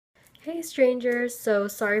Hey strangers, so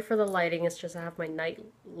sorry for the lighting, it's just I have my night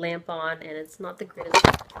lamp on and it's not the greatest.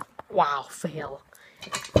 Wow, fail.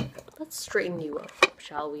 Let's straighten you up,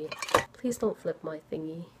 shall we? Please don't flip my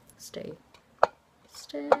thingy. Stay.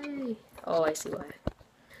 Stay. Oh, I see why.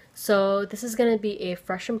 So this is going to be a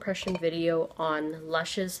fresh impression video on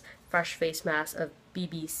LUSH's fresh face mask of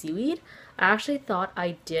BB Seaweed. I actually thought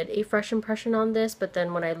I did a fresh impression on this, but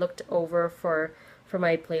then when I looked over for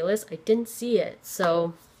my playlist, I didn't see it.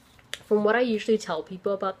 So from what I usually tell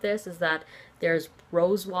people about this is that there's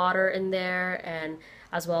rose water in there and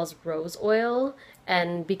as well as rose oil,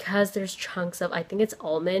 and because there's chunks of, I think it's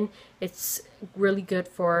almond, it's really good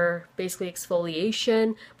for basically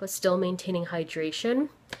exfoliation but still maintaining hydration.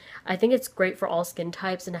 I think it's great for all skin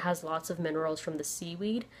types and it has lots of minerals from the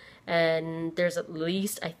seaweed, and there's at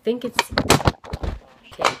least, I think it's,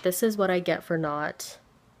 okay, this is what I get for not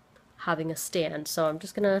having a stand, so I'm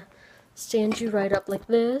just gonna stand you right up like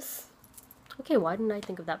this. Okay, why didn't I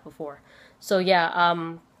think of that before? So yeah,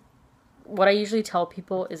 what I usually tell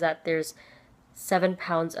people is that there's 7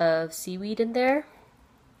 pounds of seaweed in there.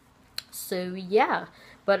 So yeah,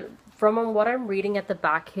 but from what I'm reading at the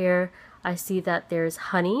back here, I see that there's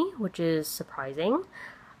honey, which is surprising.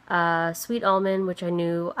 Sweet almond, which I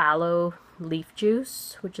knew, aloe leaf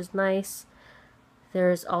juice, which is nice.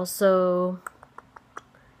 There's also,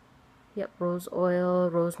 yep, rose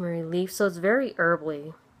oil, rosemary leaf, so it's very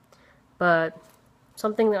herbally. But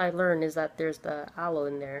something that I learned is that there's the aloe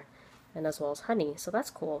in there, and as well as honey, so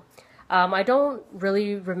that's cool. I don't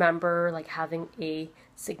really remember like having a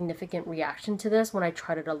significant reaction to this when I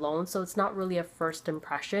tried it alone, so it's not really a first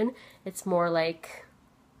impression. It's more like,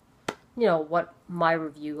 you know, what my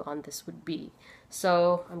review on this would be.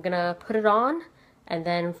 So I'm gonna put it on, and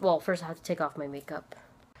then, well, first I have to take off my makeup.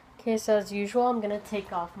 Okay, so as usual, I'm gonna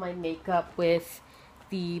take off my makeup with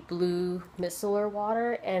the blue micellar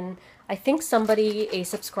water, and I think somebody, a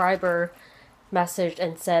subscriber, messaged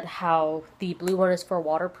and said how the blue one is for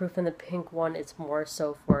waterproof and the pink one is more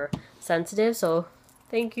so for sensitive, so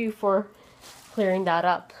thank you for clearing that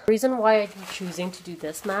up. The reason why I'm choosing to do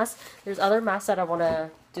this mask, there's other masks that I want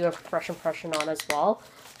to do a fresh impression on as well,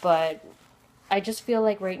 but I just feel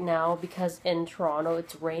like right now, because in Toronto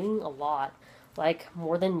it's raining a lot, like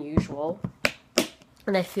more than usual,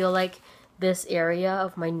 and I feel like this area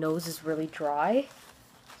of my nose is really dry,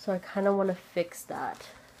 so I kind of want to fix that.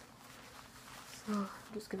 So I'm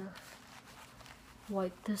just gonna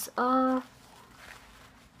wipe this off.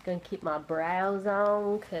 Gonna keep my brows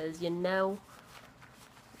on because, you know,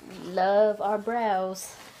 we love our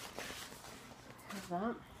brows. Have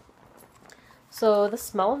that. So the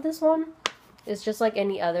smell of this one is just like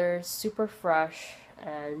any other, super fresh,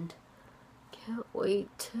 and can't wait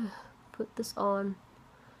to put this on.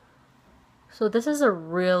 So this is a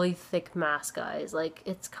really thick mask, guys. Like,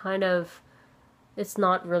 it's kind of, it's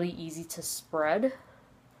not really easy to spread.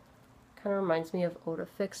 Kind of reminds me of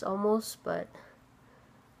Odafix almost, but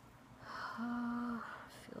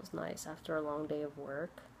feels nice after a long day of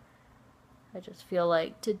work. I just feel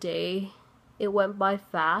like today it went by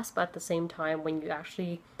fast, but at the same time, when you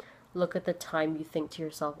actually look at the time, you think to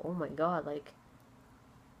yourself, oh my god, like,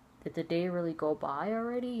 did the day really go by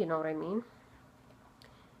already? You know what I mean?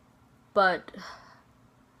 But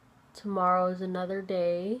tomorrow is another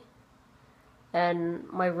day, and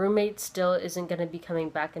my roommate still isn't going to be coming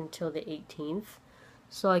back until the 18th,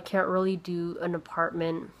 so I can't really do an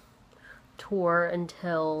apartment tour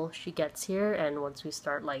until she gets here and once we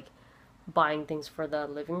start like buying things for the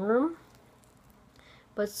living room.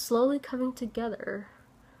 But slowly coming together.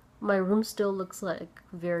 My room still looks like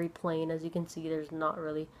very plain. As you can see, there's not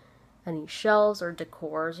really any shelves or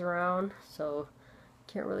decors around, so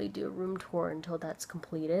can't really do a room tour until that's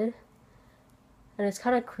completed. And it's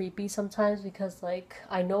kind of creepy sometimes because, like,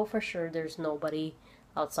 I know for sure there's nobody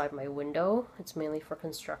outside my window. It's mainly for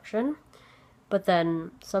construction. But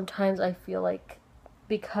then sometimes I feel like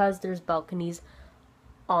because there's balconies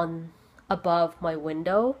on above my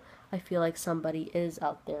window, I feel like somebody is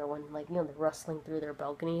out there when, like, you know, they're rustling through their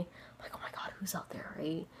balcony. I'm like, oh my god, who's out there,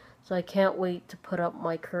 right? So I can't wait to put up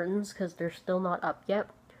my curtains because they're still not up yet.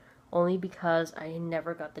 Only because I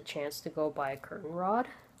never got the chance to go buy a curtain rod.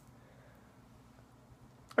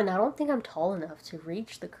 And I don't think I'm tall enough to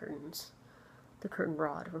reach the curtain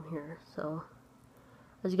rod from here. So,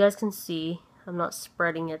 as you guys can see, I'm not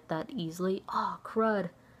spreading it that easily. Oh, crud.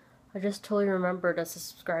 I just totally remembered, as a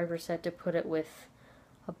subscriber said, to put it with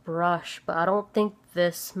a brush. But I don't think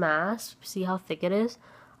this mask, see how thick it is?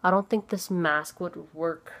 I don't think this mask would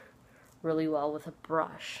work really well with a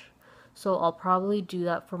brush. So I'll probably do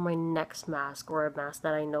that for my next mask, or a mask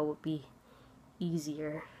that I know would be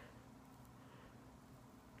easier.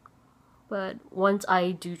 But once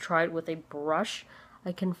I do try it with a brush,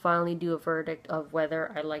 I can finally do a verdict of whether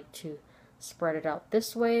I like to spread it out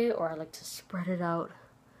this way or I like to spread it out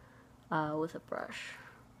with a brush.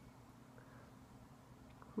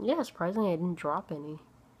 Yeah, surprisingly I didn't drop any.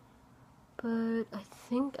 But I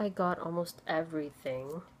think I got almost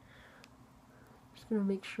everything. Just gonna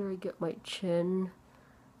make sure I get my chin,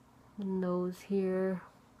 the nose here,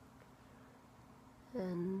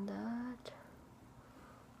 and that.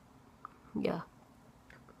 Yeah.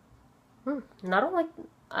 And I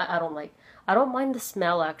don't mind the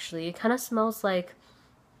smell actually. It kind of smells like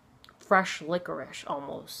fresh licorice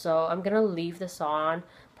almost. So I'm gonna leave this on.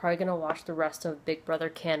 Probably gonna watch the rest of Big Brother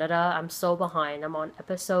Canada. I'm so behind. I'm on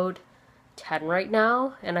episode 10 right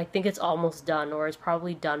now, and I think it's almost done, or it's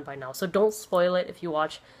probably done by now. So don't spoil it if you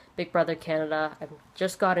watch Big Brother Canada. I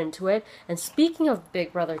just got into it. And speaking of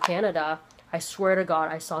Big Brother Canada, I swear to God,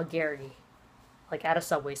 I saw Gary, like at a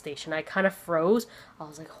subway station. I kind of froze. I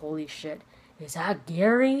was like, holy shit, is that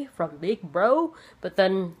Gary from Big Bro? But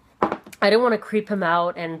then I didn't want to creep him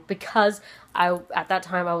out, and because at that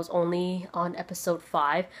time I was only on episode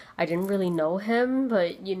 5, I didn't really know him,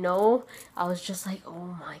 but you know, I was just like,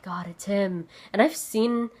 oh my god, it's him. And I've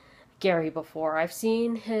seen Gary before. I've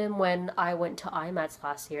seen him when I went to IMAX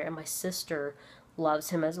last year, and my sister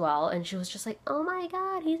loves him as well, and she was just like, oh my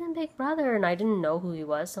god, he's in Big Brother, and I didn't know who he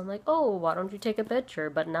was, so I'm like, oh, why don't you take a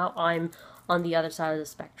picture? But now I'm on the other side of the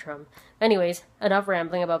spectrum. Anyways, enough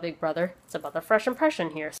rambling about Big Brother. It's about the fresh impression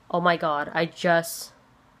here. Oh my god, I just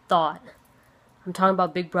thought I'm talking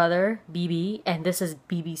about Big Brother, BB, and this is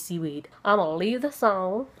BB Seaweed. I'm gonna leave this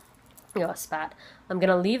on. You know, spat. I'm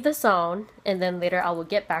gonna leave this on, and then later I will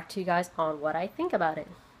get back to you guys on what I think about it.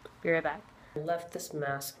 Be right back. I left this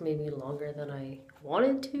mask maybe longer than I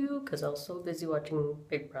wanted to because I was so busy watching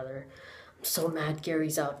Big Brother. I'm so mad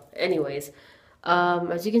Gary's out. Anyways,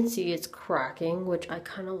 as you can see, it's cracking, which I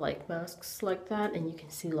kind of like masks like that, and you can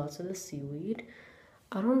see lots of the seaweed.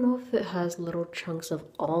 I don't know if it has little chunks of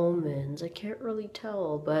almonds. I can't really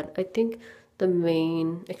tell, but I think the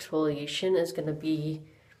main exfoliation is going to be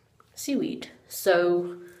seaweed.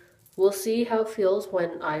 So we'll see how it feels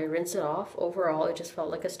when I rinse it off. Overall, it just felt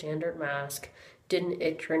like a standard mask. Didn't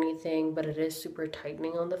itch or anything, but it is super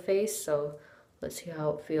tightening on the face. So let's see how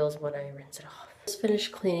it feels when I rinse it off. Just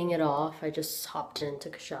finished cleaning it off. I just hopped in and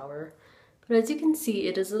took a shower. But as you can see,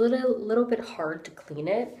 it is a little bit hard to clean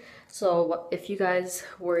it. So if you guys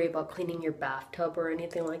worry about cleaning your bathtub or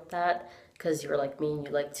anything like that, because you're like me and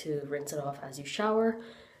you like to rinse it off as you shower,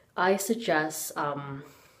 I suggest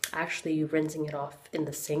actually rinsing it off in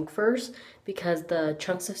the sink first, because the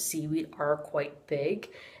chunks of seaweed are quite big,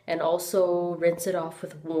 and also rinse it off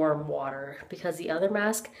with warm water, because the other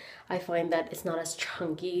mask I find that it's not as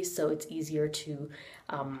chunky, so it's easier to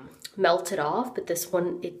melt it off, but this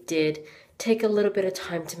one it did take a little bit of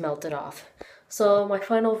time to melt it off. So my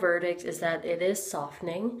final verdict is that it is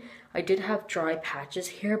softening. I did have dry patches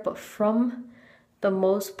here, but from the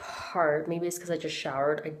most part, maybe it's because I just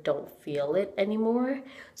showered, I don't feel it anymore.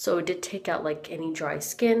 So it did take out like any dry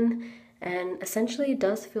skin, and essentially it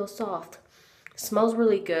does feel soft. It smells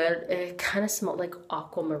really good. It kind of smelled like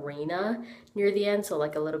aquamarina near the end, so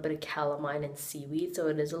like a little bit of calamine and seaweed, so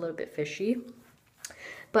it is a little bit fishy.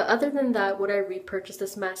 But other than that, would I repurchase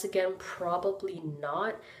this mask again? Probably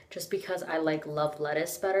not, just because I like Love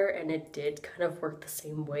Lettuce better, and it did kind of work the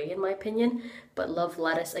same way in my opinion. But Love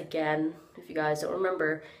Lettuce, again, if you guys don't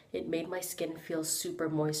remember, it made my skin feel super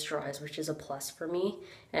moisturized, which is a plus for me,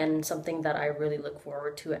 and something that I really look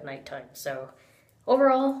forward to at nighttime. So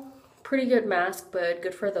overall, pretty good mask, but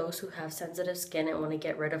good for those who have sensitive skin and want to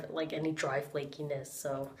get rid of like any dry flakiness.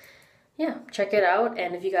 So yeah, check it out,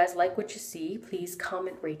 and if you guys like what you see, please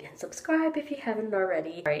comment, rate, and subscribe if you haven't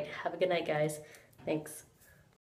already. All right, have a good night, guys. Thanks.